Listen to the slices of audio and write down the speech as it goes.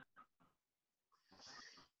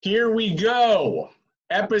Here we go.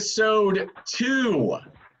 Episode 2.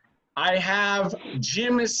 I have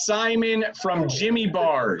Jim Simon from Jimmy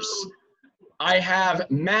Bars. I have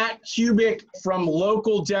Matt Kubik from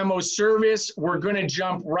Local Demo Service. We're going to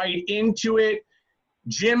jump right into it.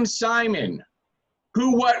 Jim Simon,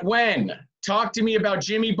 who, what, when? Talk to me about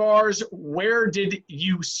Jimmy Bars. Where did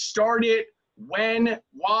you start it? When?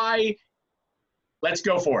 Why? Let's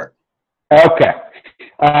go for it. Okay.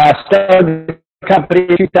 Started the company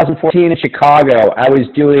in 2014 in Chicago. I was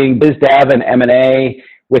doing biz dev and M&A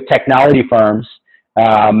with technology firms.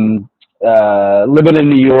 Living in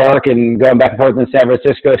New York and going back and forth in San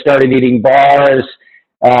Francisco, started eating bars.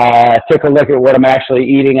 Took a look at what I'm actually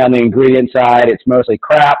eating on the ingredient side. It's mostly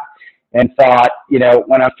crap. And thought,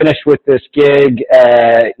 when I'm finished with this gig,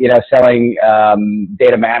 selling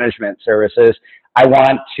data management services, I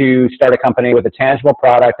want to start a company with a tangible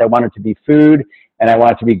product. I want it to be food, and I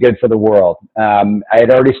want it to be good for the world. I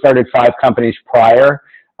had already started 5 companies prior,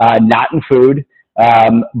 not in food,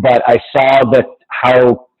 but I saw that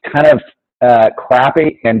how kind of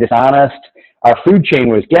crappy and dishonest our food chain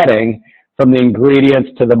was getting, from the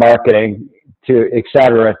ingredients to the marketing to et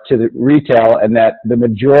cetera, to the retail, and that the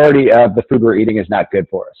majority of the food we're eating is not good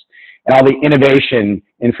for us. And all the innovation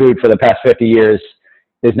in food for the past 50 years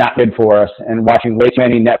is not good for us. And watching way too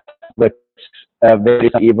many Netflix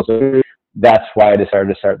videos on evil food, that's why I decided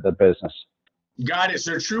to start the business. Got it.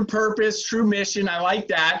 So true purpose, true mission. I like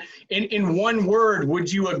that. In one word,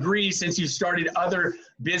 would you agree, since you started other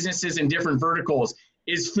businesses in different verticals,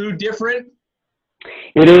 is food different?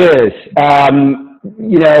 It is.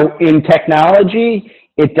 In technology,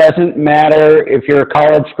 it doesn't matter if you're a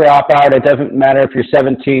college dropout. It doesn't matter if you're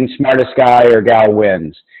 17, smartest guy or gal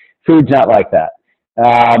wins. Food's not like that.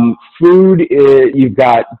 Food is, you've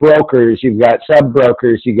got brokers, you've got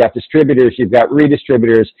sub-brokers, you've got distributors, you've got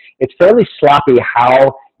redistributors. It's fairly sloppy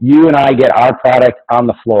how you and I get our product on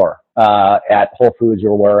the floor at Whole Foods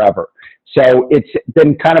or wherever. So it's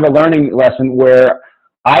been kind of a learning lesson where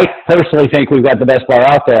I personally think we've got the best bar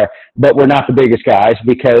out there, but we're not the biggest guys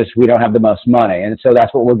because we don't have the most money. And so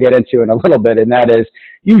that's what we'll get into in a little bit, and that is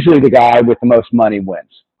usually the guy with the most money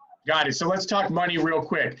wins. Got it. So let's talk money real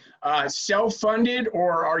quick. Self-funded,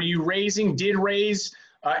 or did raise,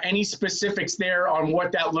 any specifics there on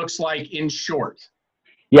what that looks like in short?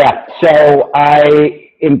 Yeah. So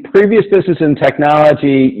in previous business in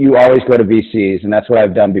technology, you always go to VCs, and that's what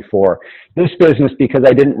I've done before. This business, because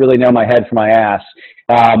I didn't really know my head from my ass,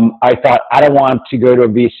 I thought I don't want to go to a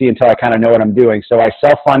VC until I kind of know what I'm doing. So I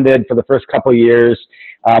self-funded for the first couple of years.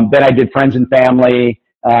 Then I did friends and family.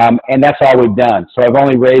 And that's all we've done. So I've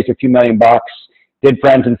only raised a few $1 million, did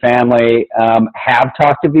friends and family, have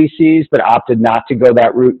talked to VCs, but opted not to go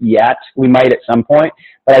that route yet. We might at some point,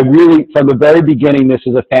 but I really, from the very beginning, this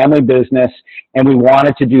is a family business, and we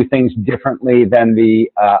wanted to do things differently than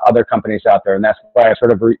the other companies out there. And that's why I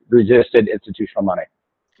sort of resisted institutional money.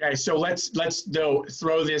 Okay. So let's though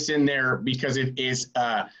throw this in there, because it is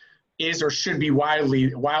or should be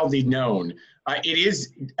widely known. It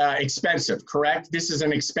is expensive, correct? This is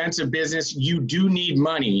an expensive business. You do need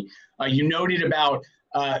money. You noted about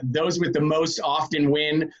those with the most often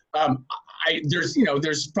win.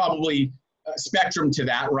 There's probably a spectrum to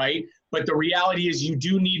that, right? But the reality is you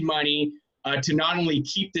do need money to not only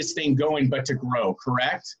keep this thing going, but to grow,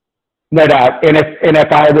 correct? No doubt. And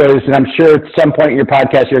if I was, and I'm sure at some point in your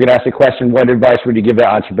podcast, you're going to ask the question, what advice would you give to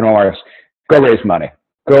entrepreneurs? Go raise money.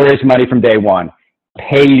 Go raise money from day one.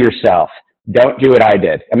 Pay yourself. Don't do what I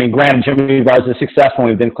did. I mean, granted, Jimmy Bars is successful.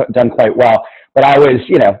 We've done quite well. But I was,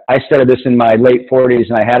 I started this in my late 40s,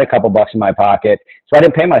 and I had a couple bucks in my pocket. So I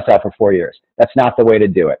didn't pay myself for 4 years. That's not the way to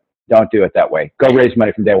do it. Don't do it that way. Go raise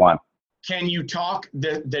money from day one. Can you talk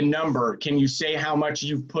the number? Can you say how much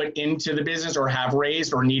you've put into the business, or have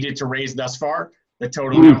raised, or needed to raise thus far? The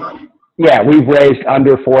total number? Yeah, we've raised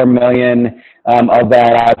under $4 million. Of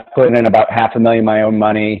that, I've put in about $500,000 my own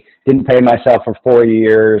money. Didn't pay myself for 4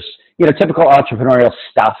 years. Typical entrepreneurial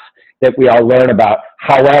stuff that we all learn about.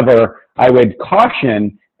 However, I would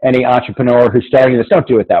caution any entrepreneur who's starting this, don't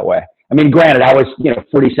do it that way. I mean, granted, I was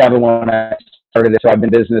 47 when I started this, so I've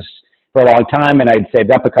been in business for a long time, and I'd saved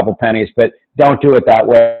up a couple pennies, but don't do it that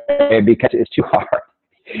way because it's too hard.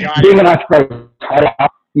 Being an entrepreneur,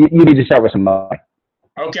 you need to start with some money.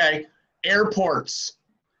 Okay. Airports.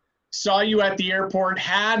 Saw you at the airport,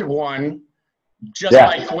 had one, just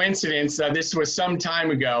by coincidence. This was some time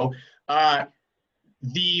ago.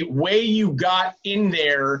 The way you got in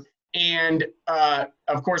there, and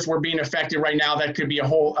of course we're being affected right now. That could be a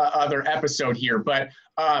whole other episode here, but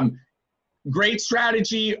great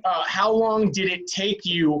strategy. How long did it take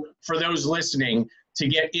you, for those listening, to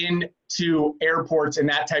get into airports and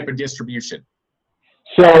that type of distribution?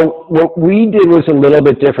 So what we did was a little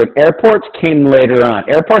bit different. Airports came later on.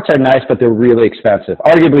 Airports are nice, but they're really expensive,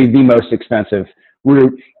 arguably the most expensive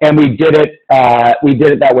route. And we did it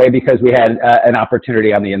that way because we had an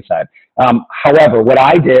opportunity on the inside. However, what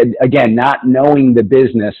I did, again, not knowing the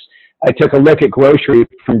business, I took a look at grocery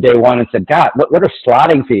from day one and said, God, what are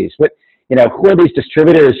slotting fees? Who are these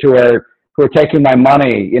distributors who are taking my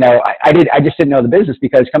money? I just didn't know the business,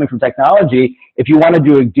 because coming from technology, if you want to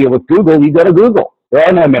do a deal with Google, you go to Google. There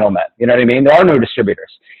are no middlemen. You know what I mean? There are no distributors.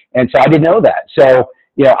 And so I didn't know that. So,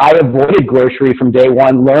 I avoided grocery from day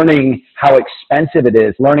one, learning how expensive it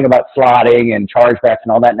is, learning about slotting and chargebacks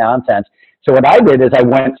and all that nonsense. So what I did is I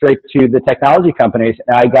went straight to the technology companies,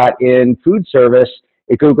 and I got in food service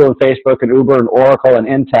at Google and Facebook and Uber and Oracle and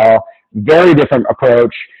Intel. Very different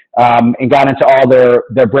approach, and got into all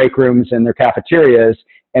their break rooms and their cafeterias.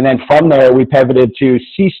 And then from there, we pivoted to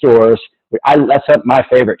C-stores. That's my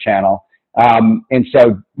favorite channel. And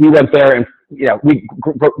so we went there, and we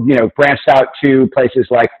branched out to places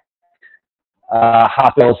like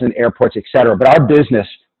hospitals and airports, et cetera. But our business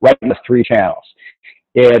right in the 3 channels.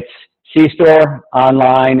 It's C-store,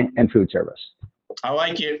 online, and food service. I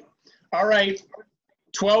like it. All right,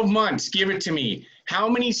 12 months, give it to me. How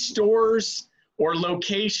many stores or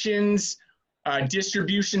locations,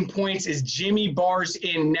 distribution points is Jimmy Bars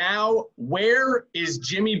in now? Where is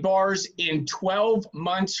Jimmy Bars in 12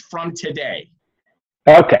 months from today?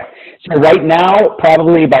 Okay, so right now,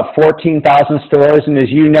 probably about 14,000 stores. And as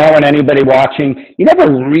you know, and anybody watching, you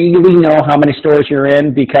never really know how many stores you're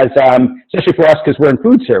in, because, especially for us, because we're in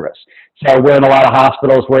food service. So we're in a lot of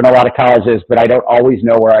hospitals, we're in a lot of colleges, but I don't always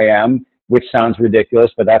know where I am, which sounds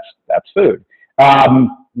ridiculous, but that's food.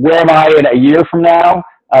 Where am I in a year from now?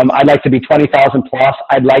 I'd like to be 20,000 plus.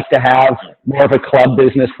 I'd like to have more of a club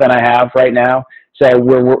business than I have right now. So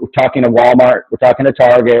we're talking to Walmart, we're talking to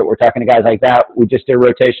Target, we're talking to guys like that. We just did a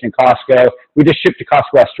rotation in Costco. We just shipped to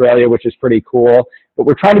Costco Australia, which is pretty cool. But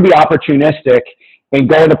we're trying to be opportunistic and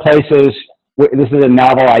go to places where this is a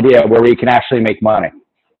novel idea where we can actually make money.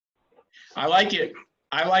 I like it.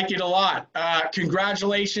 I like it a lot.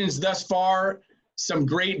 Congratulations thus far. Some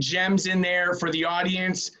great gems in there for the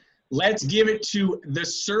audience. Let's give it to the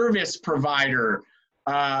service provider.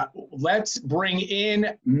 Let's bring in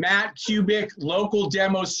Matt Kubik, Local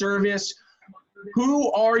Demo Service.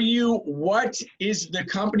 Who are you? What is the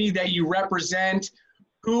company that you represent?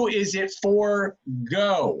 Who is it for?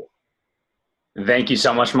 Go. Thank you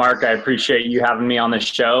so much, Mark. I appreciate you having me on the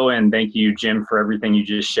show, and thank you, Jim, for everything you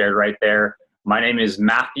just shared right there. My name is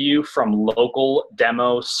Matthew from Local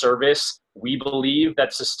Demo Service. We believe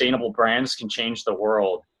that sustainable brands can change the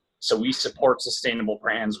world. So we support sustainable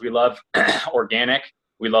brands. We love organic.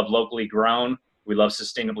 We love locally grown. We love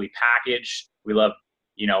sustainably packaged. We love,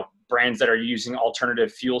 brands that are using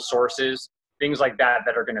alternative fuel sources, things like that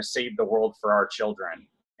are going to save the world for our children.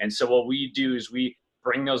 And so what we do is we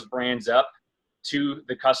bring those brands up to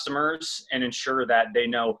the customers and ensure that they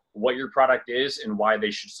know what your product is and why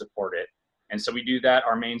they should support it. And so we do that.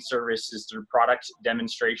 Our main service is through product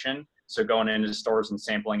demonstration. So going into stores and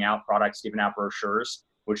sampling out products, giving out brochures,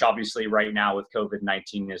 which obviously right now with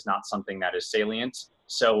COVID-19 is not something that is salient.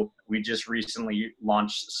 So we just recently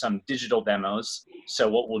launched some digital demos. So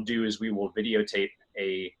what we'll do is we will videotape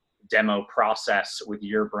a demo process with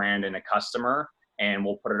your brand and a customer, and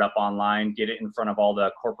we'll put it up online, get it in front of all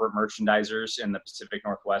the corporate merchandisers in the Pacific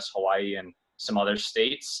Northwest, Hawaii, and some other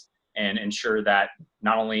states, and ensure that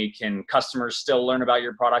not only can customers still learn about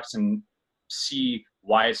your products and see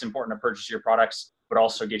why it's important to purchase your products, but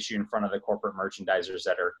also get you in front of the corporate merchandisers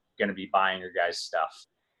that are going to be buying your guys' stuff.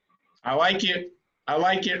 I like it. I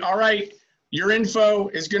like it. All right. Your info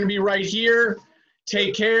is going to be right here.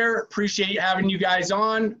 Take care. Appreciate having you guys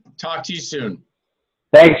on. Talk to you soon.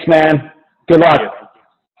 Thanks, man. Good luck.